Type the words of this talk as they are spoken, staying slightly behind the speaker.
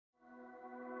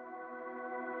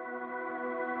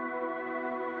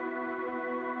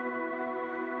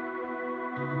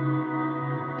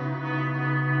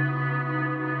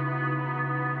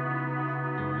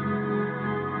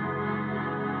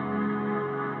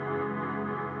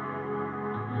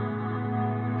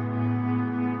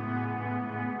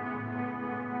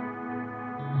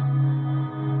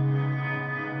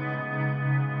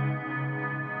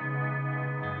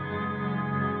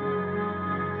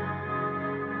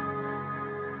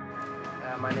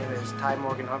My name is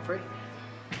Humphrey.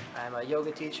 I'm a yoga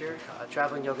teacher, a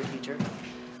traveling yoga teacher,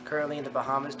 currently in the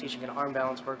Bahamas teaching an arm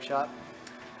balance workshop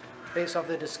based off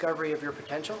the discovery of your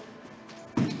potential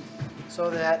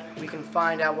so that we can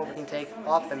find out what we can take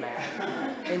off the mat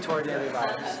into our daily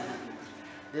lives.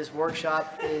 This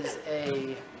workshop is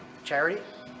a charity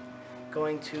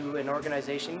going to an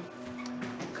organization,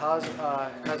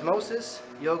 Cosmosis,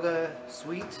 Yoga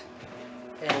Suite,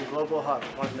 and Global Hub.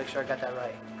 I wanted to make sure I got that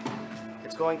right.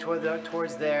 It's going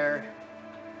towards their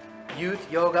Youth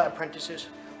Yoga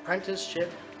Apprenticeship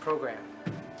Program.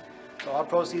 So all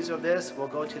proceeds of this will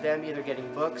go to them either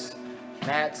getting books,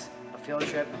 mats, a field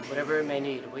trip, whatever it may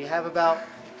need. We have about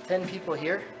 10 people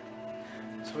here,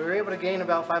 so we were able to gain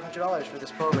about $500 for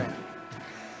this program.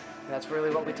 And that's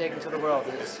really what we take into the world,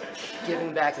 is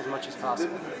giving back as much as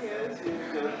possible.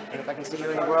 And if I can see you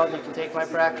in the world, you can take my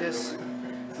practice,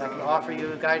 and I can offer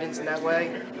you guidance in that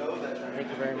way. Thank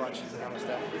you very much.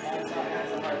 Namaste.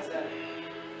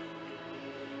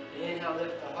 Inhale,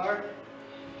 lift the heart.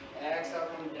 Exhale,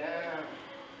 come down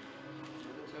to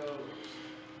the toes.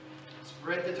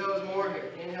 Spread the toes more here.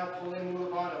 Inhale, pull in,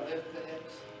 move on, lift the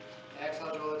hips.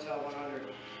 Exhale, draw the tail 100.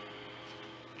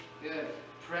 Good.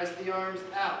 Press the arms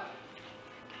out.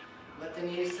 Let the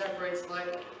knees separate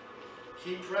slightly.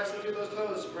 Keep pressing through those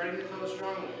toes, spreading the toes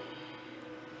strongly.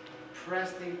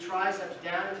 Press the triceps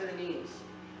down into the knees.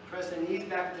 Press the knees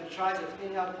back to the triceps.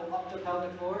 Inhale, pull up the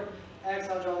pelvic floor.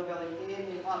 Exhale, draw the belly in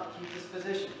and up. Keep this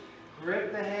position.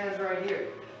 Grip the hands right here.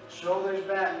 Shoulders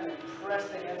back and press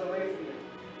the hands away from you.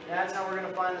 That's how we're going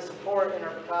to find the support in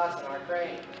our Bakasana, our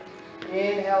crane.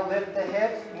 Inhale, lift the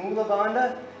hips. Mula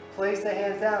Bandha. Place the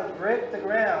hands down. Grip the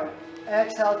ground.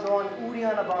 Exhale, draw an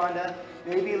Uddiyana Bandha.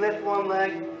 Maybe lift one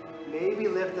leg. Maybe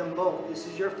lift them both. This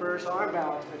is your first arm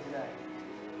balance for today.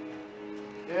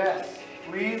 Yes.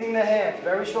 Squeezing the hands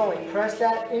very strongly. Press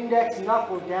that index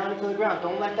knuckle down into the ground.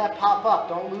 Don't let that pop up.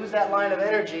 Don't lose that line of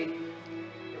energy.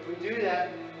 If we do that,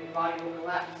 the body will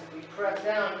collapse. If we press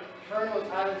down, turn those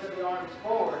eyelids of the arms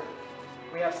forward,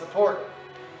 we have support.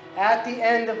 At the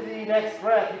end of the next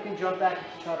breath, you can jump back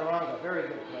into Chaturanga. Very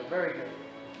good. Very good.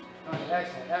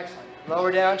 Excellent. Excellent.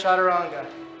 Lower down, Chaturanga.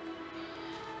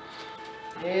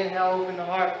 Inhale, open the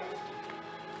heart.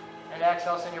 And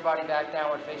exhale, send your body back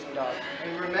downward facing dog.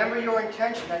 And remember your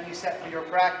intention that you set for your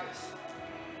practice.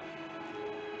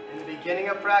 In the beginning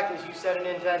of practice, you set an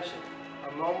intention,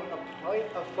 a moment, a point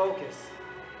of focus.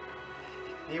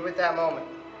 Be with that moment.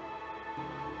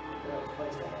 Good.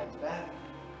 Place the hands back.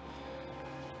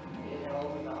 Inhale,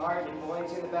 open the heart, and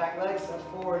buoyancy in the back legs, step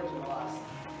forward into the last.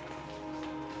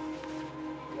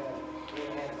 Good. Bring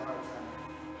the hands to the heart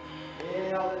center.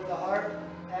 Inhale, lift the heart.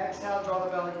 Exhale, draw the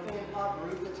belly in, up,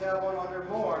 root the tail 100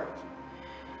 more.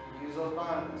 Use those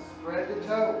bandhas. Spread the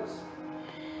toes.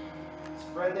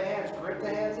 Spread the hands. Grip the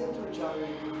hands into each other.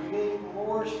 Create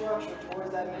more structure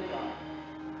towards that mid-arm.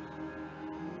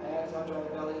 Exhale, draw the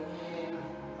belly in,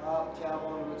 up,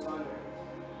 tailbone roots under.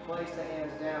 Place the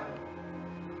hands down.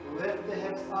 Lift the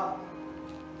hips up.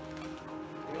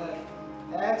 Good.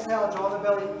 Exhale, draw the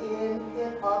belly in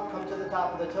and up, come to the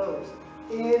top of the toes.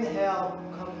 Inhale,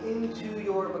 come into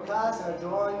your Bakasana,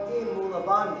 drawing in Mula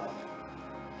Bandha.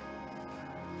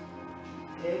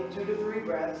 Take 2 to 3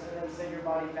 breaths and then send your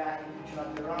body back into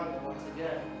Chaturanga once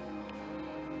again.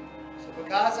 So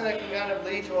Bakasana can kind of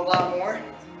lead to a lot more.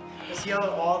 You see how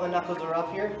all the knuckles are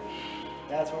up here?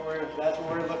 That's what we're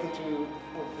looking to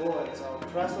avoid. So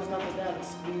press those knuckles down and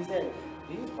squeeze in.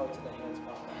 These parts of the hands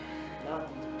pop up, not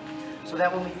these parts. So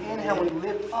that when we inhale, we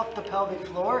lift up the pelvic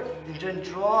floor and then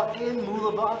draw in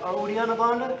Mula Bandha or Uddiyana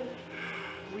Bandha,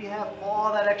 we have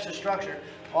all that extra structure.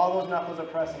 All those knuckles are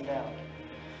pressing down.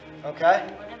 Okay?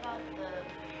 What about the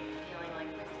feeling like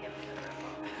my skin's gonna rip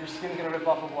off? Your skin's gonna rip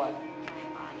off of what?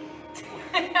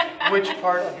 My body. Which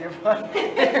part of your body?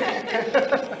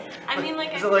 I mean,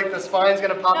 like. Is it like the spine's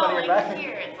gonna pop out of your back? No, like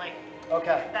here, it's like.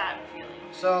 Okay. That feeling.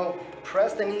 So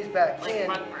press the knees back like in.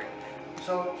 Front burn.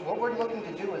 So what we're looking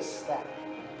to do is stack,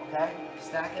 okay?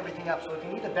 Stack everything up. So if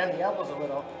you need to bend the elbows a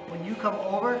little, when you come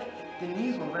over, the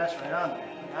knees will rest right on there.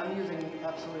 I'm using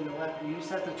absolutely no effort. You just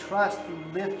have to trust to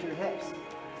lift your hips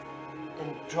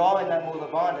and draw in that Mula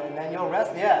Bandha, and then you'll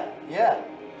rest. Yeah.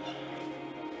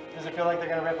 Does it feel like they're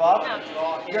gonna rip off? No.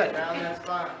 Draw in, round that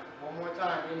spine. One more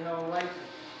time. Inhale, lengthen.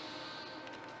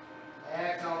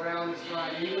 Exhale, round the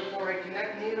spine. Knee to the forehead.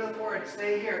 Connect knee to the forehead.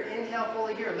 Stay here. Inhale,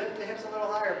 fully here. Lift the hips a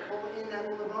little higher. Pull in that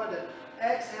Mula Bandha.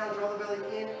 Exhale, draw the belly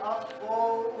in, up,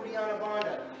 full Uddiyana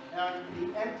Bandha. Now,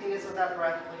 the emptiness of that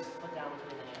breath, place the foot down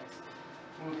between the hands.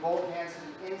 Move both hands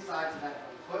to the insides of that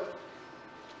foot.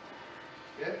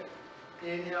 Good.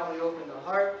 Inhale, we open the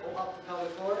heart. Pull up the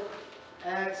pelvic floor.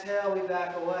 Exhale, we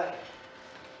back away.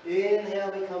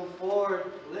 Inhale, we come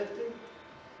forward, lifting.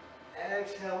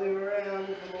 Exhale, we round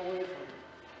and come away from it.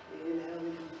 Inhale, we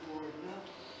come forward, up.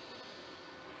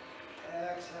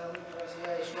 Exhale, we press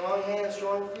away. Strong hands,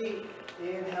 strong feet.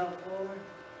 Inhale, forward.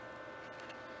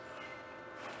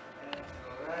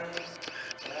 Exhale, round.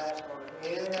 Back forward.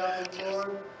 Inhale, come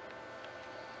forward.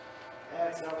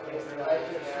 Exhale, place the right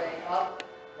foot straight up.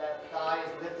 That thigh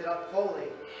is lifted up fully.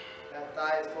 That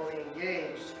thigh is fully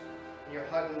engaged. And you're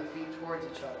hugging the feet towards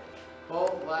each other,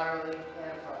 both laterally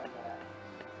and front and back.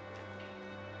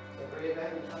 So breathe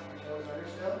back and tuck your toes under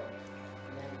still.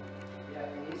 And then, yeah,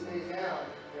 if the knee stays down,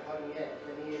 you're hugging in. If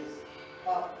the knee is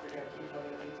up, you're going to keep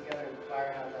hugging the feet together and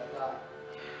firing out that thigh.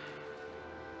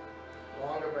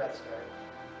 Longer breath start.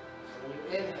 So when you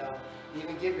inhale, you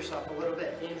even give yourself a little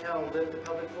bit. Inhale and lift the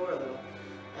pelvic floor a little.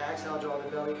 Exhale, draw the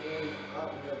belly in,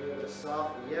 up, and you'll be able to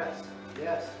soften. Yes,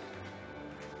 yes.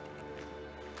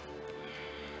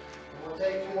 And we'll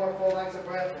take 2 more full lengths of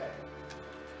breath there.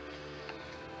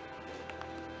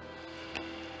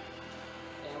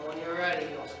 And when you're ready,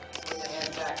 you'll put the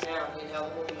hands back down.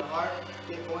 Inhale, open the heart,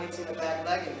 get points in the back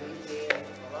leg, and lead the end.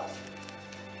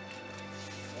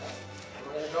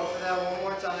 We're going to go for that one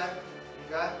more time.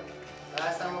 Okay?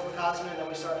 Last time with Upakasana, and then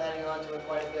we start adding on to it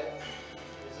quite a bit.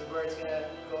 This is where it's going to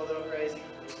go a little crazy.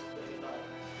 It'll be fun.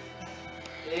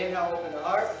 Inhale, open the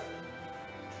heart.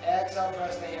 Exhale,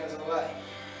 press the hands away.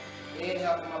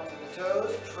 Inhale, come up to the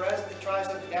toes. Press the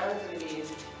triceps down into the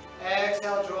knees.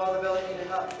 Exhale, draw the belly in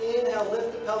and up. Inhale,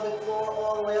 lift the pelvic floor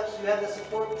all the way up so you have the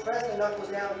support. Press the knuckles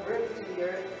down, grip it to the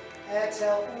earth.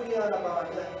 Exhale, Uddiyana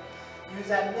Bandha. Use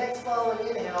that next following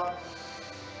inhale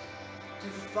to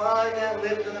find that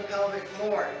lift in the pelvic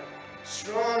floor.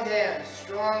 Strong hands,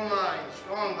 strong mind,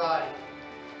 strong body.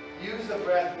 Use the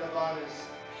breath in the bandhas.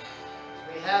 So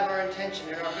we have our intention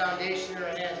and our foundation in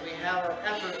our hands. We have our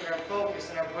effort and our focus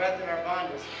and our breath in our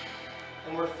bandhas.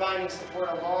 And we're finding support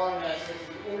along that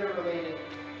system, interrelated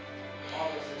all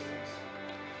the systems.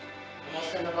 And we'll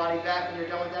send the body back when you're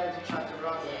done with that into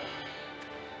Chaturanga.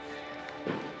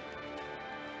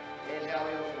 Inhale,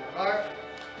 we open the heart.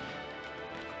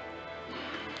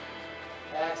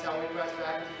 Exhale, we press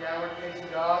back into downward facing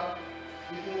dog.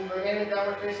 You can remain in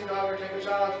downward facing dog or take a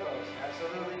child's pose.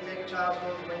 Absolutely take a child's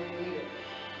pose when you need it.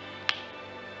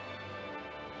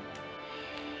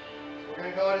 So we're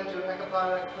going to go into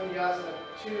Ekapana Kundyasana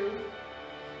 2.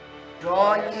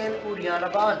 Drawing in Uddiyana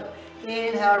Bandha.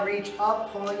 Inhale, reach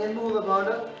up, pulling in Mula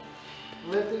Bandha.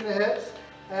 Lifting the hips.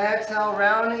 Exhale,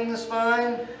 rounding the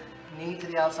spine. Knee to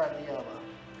the outside of the elbow.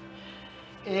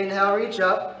 Inhale, reach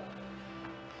up.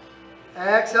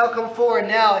 Exhale, come forward.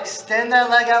 Now extend that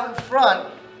leg out in front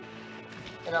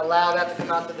and allow that to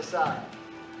come out to the side.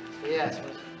 So yes,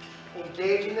 we're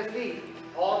engaging the feet,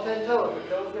 all 10 toes. The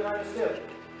toes get understood.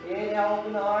 Inhale,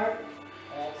 open the heart.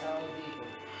 Exhale, deepen.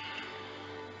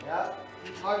 Yep.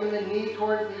 Keep hugging the knee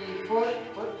towards the foot,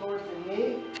 foot towards the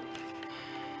knee.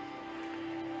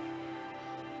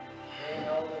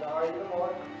 Inhale, open the heart even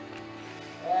more.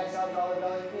 Exhale, draw the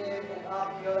belly in and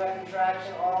up. Feel that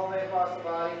contraction all the way across the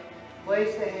body.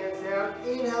 Place the hands down.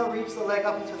 Inhale, reach the leg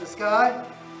up into the sky.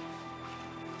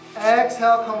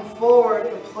 Exhale, come forward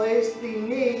and place the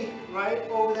knee right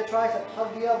over the tricep.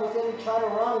 Hug the elbows in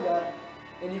Chaturanga.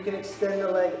 And you can extend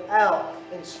the leg out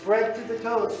and spread to the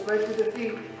toes, spread to the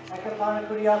feet. Ekapana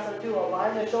Kundyasana 2.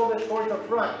 Align the shoulders towards the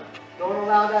front. Don't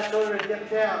allow that shoulder to dip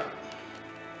down.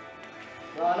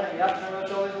 Rana, yep, turn those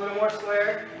shoulders a little more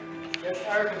square. Yes,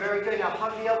 Erica, very good. Now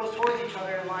hug the elbows towards each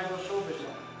other and line those shoulders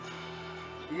up.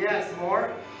 Yes,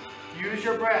 more. Use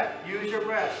your breath. Use your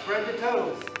breath. Spread the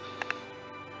toes.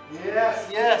 Yes,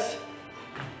 yes.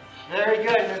 Very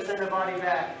good. Then send the body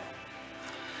back.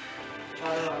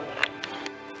 We'll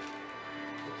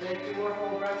take 2 more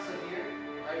full breaths in here,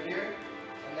 right here.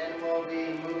 And then we'll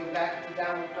be moving back to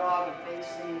downward dog and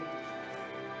facing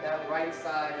that right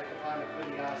side of the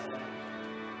Kundyasana.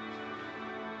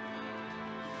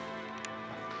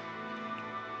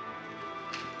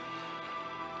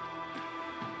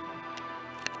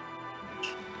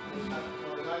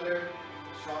 Under,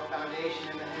 strong foundation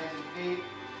in the hands and feet.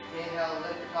 Inhale,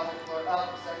 lift the pelvic floor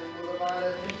up, send the Mula Bandha,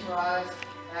 hips rise.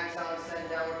 Exhale, send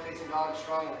downward facing dog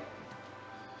strongly.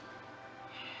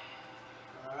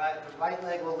 Alright, the right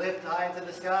leg will lift high into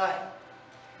the sky.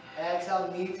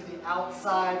 Exhale, knee to the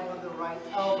outside of the right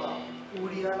elbow.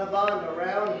 Uddiyana Bandha,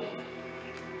 rounding.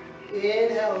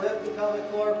 Inhale, lift the pelvic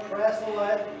floor, press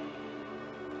away.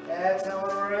 Exhale,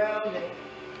 rounding.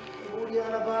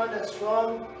 Uddiyana Bandha,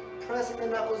 strong. Pressing the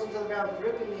knuckles into the ground,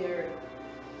 gripping the earth.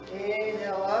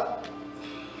 Inhale up.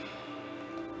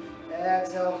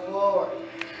 Exhale forward.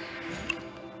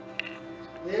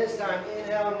 This time,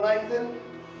 inhale and lengthen.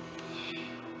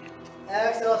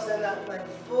 Exhale, send that leg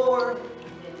forward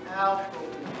and out.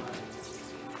 Open the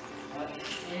heart.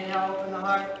 Inhale, open the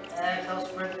heart. Exhale,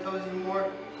 spread the toes even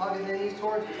more. Hugging the knees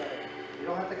towards each other. You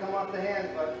don't have to come off the hands,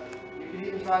 but you can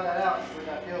even try that out and see what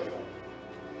that feels like.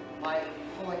 By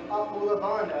pulling up Mula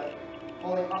Bandha,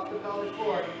 pulling up the pelvic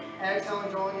floor, exhale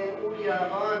and drawing in Uddiyana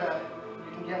Bandha,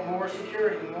 you can get more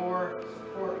security, more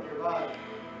support in your body.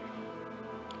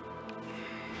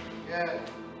 Good.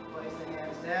 Place the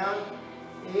hands down.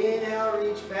 Inhale,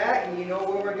 reach back, and you know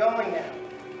where we're going now.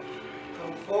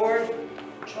 Come forward.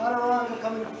 Chaturanga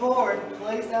coming forward.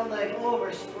 Place that leg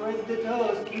over. Spread the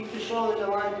toes. Keep the shoulders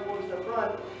aligned towards the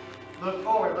front. Look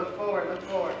forward, look forward, look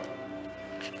forward.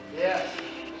 Yes.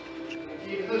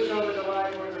 Keep the shoulders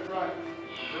aligned towards the front.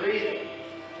 Breathing.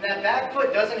 And that back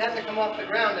foot doesn't have to come off the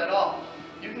ground at all.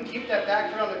 You can keep that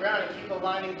back foot on the ground and keep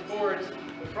aligning towards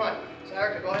the front. So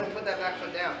Erica, go ahead and put that back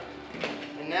foot down.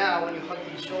 And now when you hug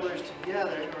these shoulders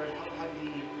together, or hug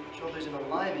the shoulders in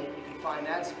alignment, you can find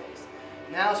that space.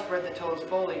 Now spread the toes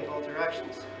fully in both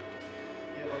directions.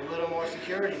 You have a little more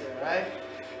security there, right?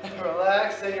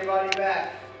 Relax, send your body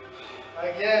back.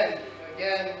 Again,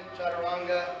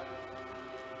 chaturanga,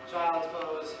 child's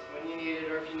pose, when you need it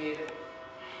or if you need it.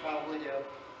 Probably do.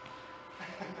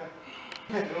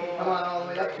 Come on all the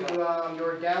way up to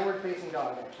your downward facing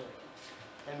dog, actually.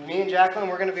 And me and Jacqueline,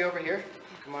 we're going to be over here.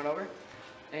 Come on over.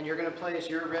 And you're going to place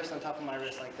your wrist on top of my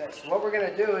wrist like this. So what we're going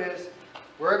to do is,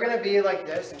 we're going to be like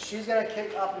this, and she's going to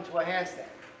kick up into a handstand.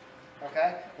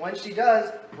 Okay? When she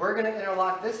does, we're going to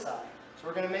interlock this side. So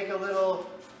we're going to make a little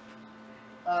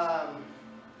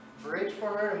bridge for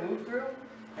her to move through.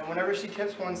 And whenever she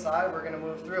tips one side, we're going to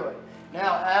move through it.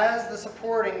 Now, as the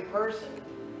supporting person,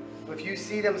 if you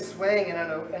see them swaying in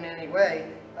any way,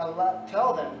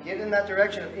 tell them, get in that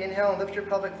direction. Inhale and lift your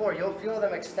pelvic floor. You'll feel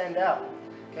them extend out.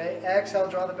 Okay? Exhale,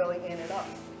 draw the belly in and up.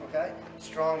 Okay?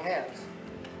 Strong hands.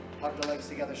 Hug the legs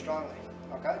together strongly.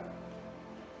 Okay?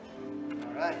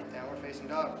 All right. Downward facing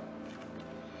dog.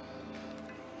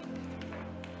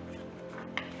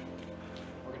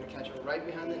 We're going to catch it right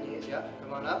behind the knees. Yep.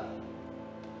 Come on up.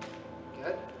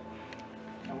 Good.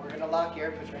 And we're going to lock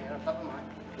here. Put your hand on top of mine.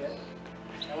 Good.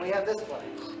 And we have this play.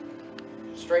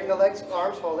 Straighten the legs,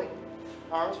 arms fully.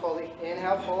 Arms fully.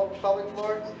 Inhale, pull up the pelvic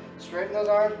floor. Straighten those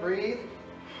arms. Breathe.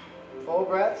 Full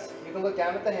breaths. You can look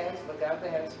down at the hands. Look down at the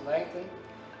hands. Lengthen.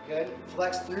 Good.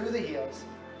 Flex through the heels.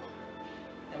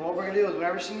 And what we're going to do is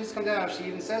whenever she needs to come down, if she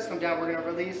even says come down, we're going to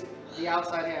release the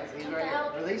outside hands. These right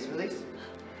here. Release, release.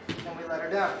 And we let her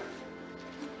down.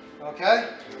 Okay?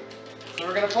 So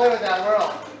we're going to play with that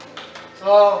whirl.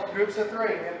 So groups of 3. We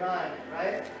have 9,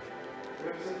 right?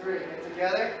 Groups of 3. Get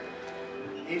together.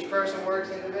 Each person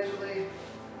works individually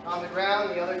on the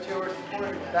ground. The other 2 are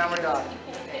supporting. Downward dog.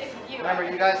 Remember,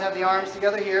 you guys have the arms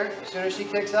together here. As soon as she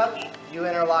kicks up, you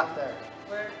interlock there.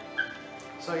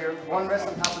 So you're one wrist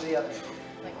on top of the other.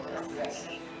 Yes.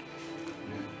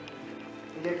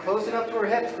 You get close enough to her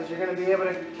hips because you're going to be able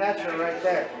to catch her right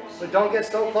there. But don't get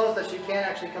so close that she can't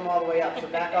actually come all the way up. So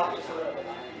back off just a little bit.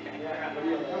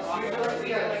 Squeeze your legs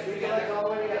together. Squeeze your legs all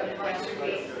the way together.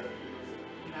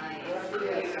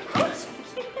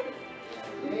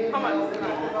 Come on.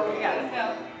 Yeah, let's go.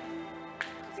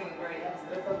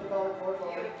 Lift up the pelvic floor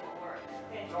forward.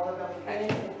 Draw the belly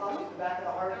in and up to the back of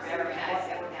the heart.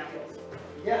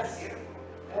 Yes.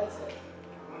 That's it.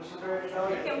 When she's ready to go,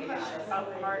 You can push yourself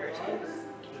harder too.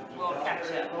 We'll catch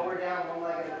it. Lower down one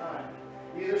leg at a time.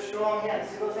 These are strong hands.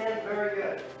 See those hands? Very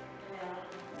good.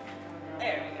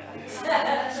 There we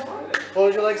go.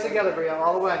 Close your legs together, Bria,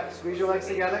 all the way. Squeeze your legs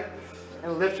together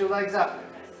and lift your legs up.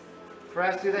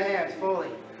 Press through the hands fully.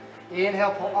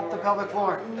 Inhale, pull up the pelvic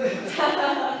floor.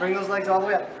 Bring those legs all the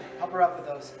way up. Help her up with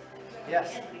those.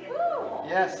 Yes.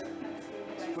 Yes.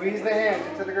 Squeeze the hands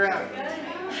into the ground.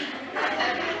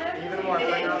 Even more.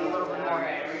 Bring her up a little bit more.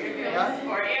 Yeah?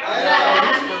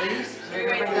 Release. So you're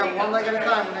going to bring down one leg at a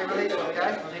time when they release you,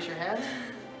 okay? Release your hands.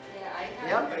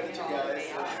 Yep.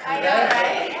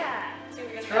 Okay?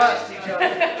 Trust each other.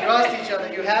 Trust each other.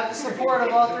 You have the support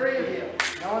of all 3 of you.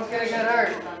 No one's going to get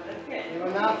hurt. You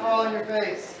will not fall on your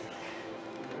face.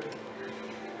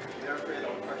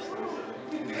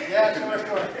 Yeah, sure.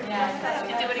 Yeah,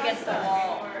 you can do it against the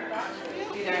wall.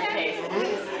 Do their pace.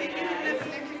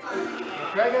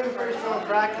 Greg has a pretty strong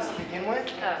practice to begin with.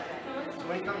 So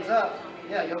when he comes up,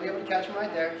 yeah, you'll be able to catch him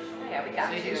right there. Yeah, we got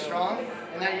See, he's strong,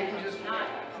 and then you can just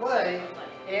play.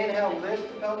 Inhale,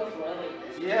 lift the pelvic floor.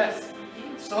 Yes,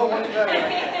 so much better.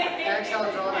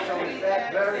 Exhale, draw the shoulders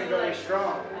back. Very, very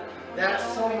strong. That's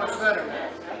so much better.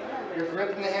 You're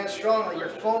gripping the hands strongly. You're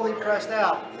fully pressed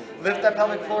out. Lift that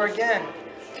pelvic floor again.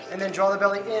 And then draw the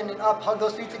belly in and up. Hug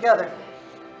those feet together.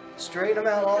 Straighten them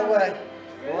out all the way.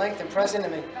 Lengthen. Press into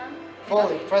me.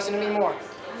 Fully. Press into me more.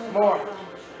 More.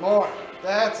 More.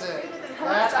 That's it.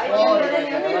 That's quality right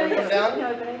there. Let me come down.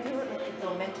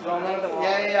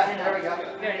 Yeah. There we go.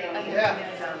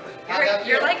 Yeah.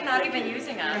 You're like not even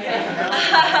using us.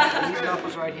 These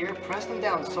knuckles right here, press them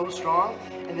down so strong,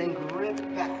 and then grip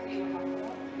back.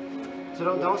 So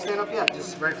don't stand up yet.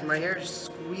 Just right from right here, just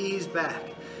squeeze back.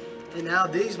 And now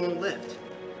these won't lift.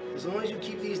 As long as you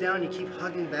keep these down, you keep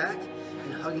hugging back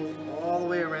and hugging all the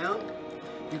way around,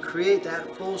 you create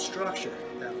that full structure,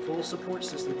 that full support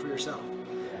system for yourself.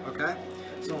 Okay?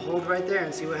 So hold right there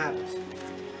and see what happens.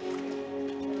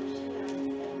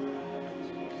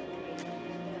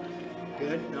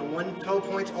 Good. Now one toe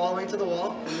points all the way into the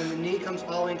wall, and then the knee comes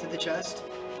all the way into the chest.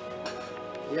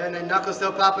 Yeah, and then knuckles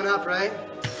still popping up, right?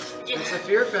 That's a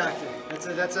fear factor.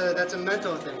 That's a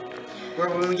mental thing. Where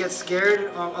when we get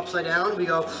scared upside down, we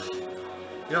go,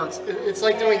 you know, it's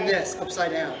like doing this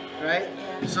upside down, right?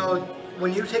 So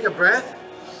when you take a breath,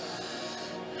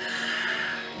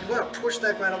 you want to push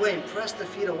that ground away and press the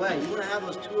feet away. You want to have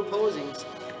those two opposings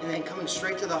and then coming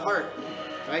straight to the heart,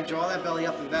 right? Draw that belly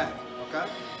up and back, okay?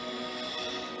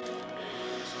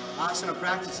 Asana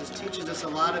practices teaches us a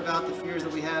lot about the fears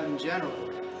that we have in general.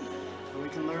 And we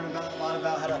can learn a lot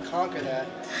about how to conquer that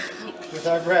with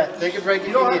our breath. Take a break if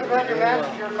you don't have to grab your mat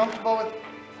if you're comfortable with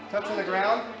touching the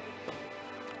ground.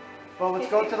 But let's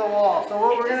go to the wall. So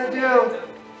what we're going to do,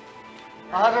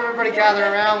 I'll have everybody gather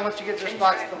around once you get your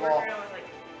spots at the wall.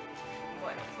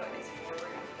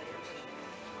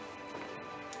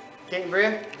 Kate and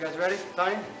Bria, you guys ready?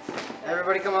 Tony?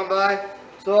 Everybody come on by.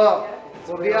 So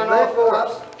we'll be on all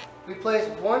fours. We place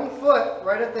one foot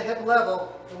right at the hip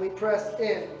level and we press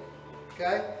in.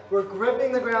 Okay? We're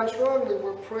gripping the ground strongly,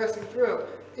 we're pressing through.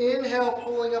 Inhale,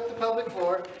 pulling up the pelvic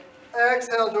floor.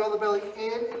 Exhale, draw the belly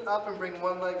in and up and bring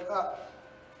one leg up.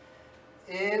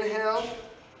 Inhale.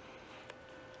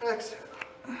 Exhale.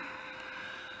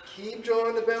 Keep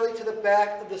drawing the belly to the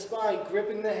back of the spine,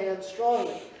 gripping the hands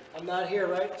strongly. I'm not here,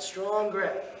 right? Strong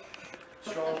grip.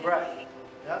 Strong breath.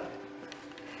 Yep.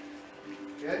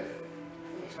 Good.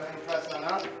 Let's go ahead and press on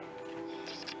up.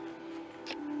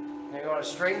 Now you want to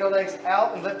straighten the legs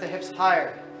out and lift the hips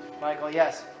higher. Michael,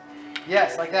 yes.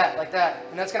 Yes, like that, like that.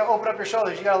 And that's going to open up your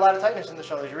shoulders. You got a lot of tightness in the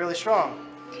shoulders. You're really strong.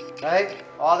 Right?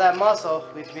 All that muscle,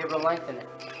 we have to be able to lengthen it.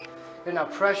 Good, now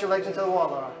press your legs into the wall,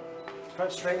 Laura.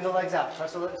 Press, straighten the legs out.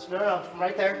 Press the legs, no,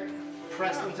 right there.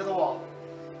 Press them to the wall.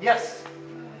 Yes.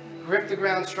 Grip the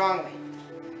ground strongly.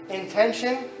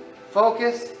 Intention,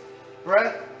 focus,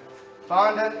 breath,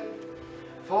 bandha,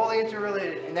 fully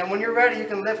interrelated. And then when you're ready, you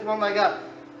can lift one leg up.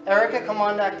 Erica, come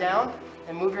on back down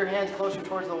and move your hands closer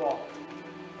towards the wall.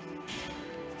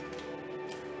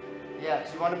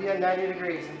 Yes, you want to be at 90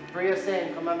 degrees. Bria,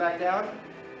 same. Come on back down.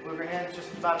 Move your hands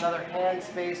just about another hand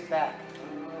space back.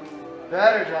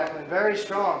 Better, Jacqueline. Very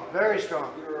strong. Very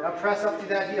strong. Now press up through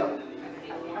that heel.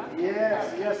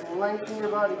 Yes, yes. Lengthen your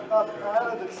body up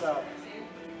out of itself.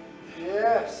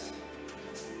 Yes.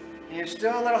 You're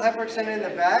still a little hyperextended in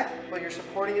the back, but you're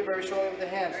supporting it very strongly with the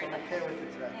hands, so I'm okay with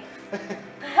it today.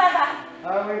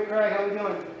 How are we, Craig? How are we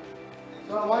doing?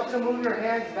 So I want you to move your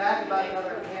hands back about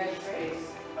another hand space.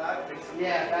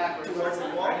 Yeah, backwards. Towards the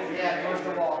wall? Yeah, towards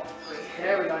the wall.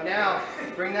 There we go. Now,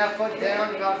 bring that foot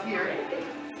down about here.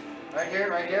 Right here,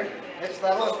 right here. Hips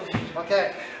level.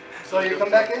 Okay. So you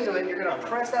come back into it, you're going to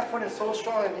press that foot in so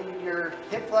strong in your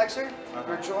hip flexor,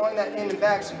 you're drawing that in and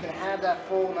back so you can have that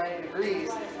full 90 degrees,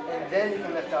 and then you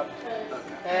can lift up.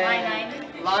 And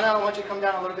 90? Lana, I want you to come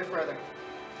down a little bit further.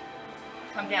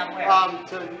 Come down where?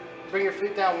 To bring your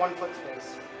feet down 1 foot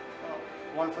space.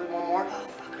 1 foot, one more.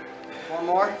 One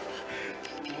more.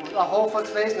 A whole foot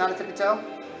space, not a tippy toe.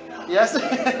 Yes?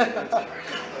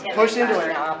 Push into it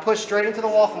now. Push straight into the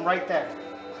wall from right there.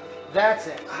 That's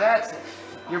it. That's it.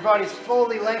 Your body's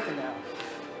fully lengthened now.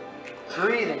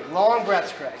 Breathing. Long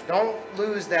breaths, Craig. Don't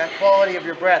lose that quality of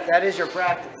your breath. That is your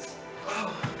practice.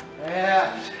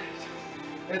 Yeah.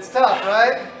 It's tough,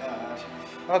 right?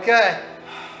 Okay.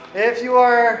 If you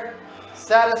are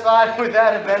satisfied with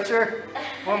that adventure,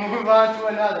 we'll move on to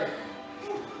another.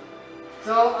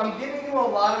 So I'm giving you a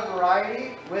lot of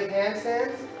variety with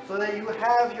handstands so that you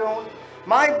have your own.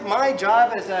 My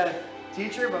job as a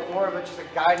teacher, but more of just a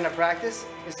guide and a practice,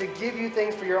 is to give you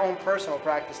things for your own personal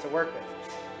practice to work with.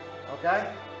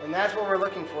 Okay? And that's what we're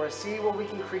looking for, is see what we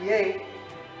can create.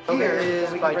 Here is,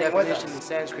 by definition, in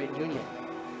Sanskrit, union.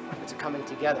 It's a coming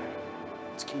together.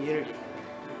 It's community.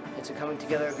 It's a coming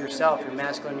together of yourself, your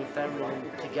masculine and feminine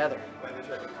together.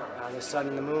 The sun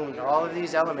and the moon, all of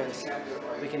these elements,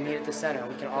 we can meet at the center.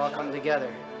 We can all come together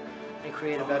and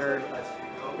create a better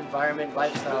environment,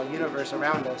 lifestyle, universe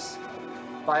around us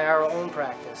by our own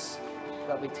practice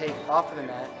that we take off of the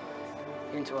mat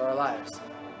into our lives.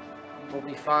 What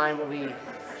we find,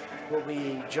 what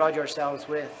we judge ourselves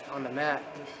with on the mat,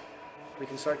 we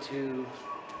can start to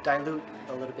dilute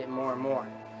a little bit more and more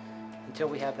until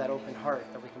we have that open heart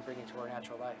that we can bring into our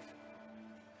natural life.